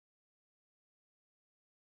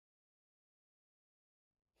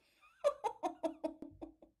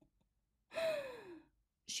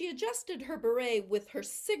She adjusted her beret with her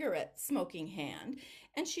cigarette smoking hand,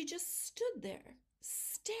 and she just stood there,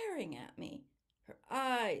 staring at me, her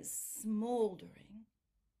eyes smoldering.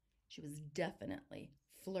 She was definitely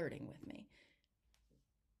flirting with me.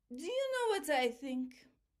 Do you know what I think?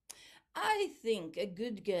 I think a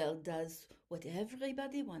good girl does what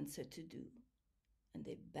everybody wants her to do, and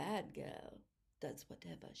a bad girl does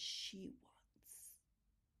whatever she wants.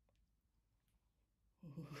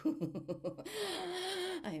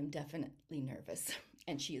 I am definitely nervous,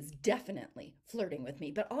 and she is definitely flirting with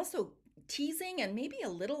me, but also teasing and maybe a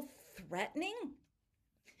little threatening.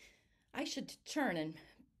 I should turn and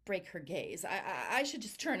break her gaze. I should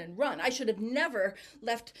just turn and run. I should have never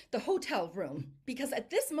left the hotel room because at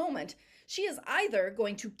this moment, she is either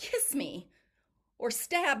going to kiss me or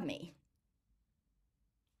stab me.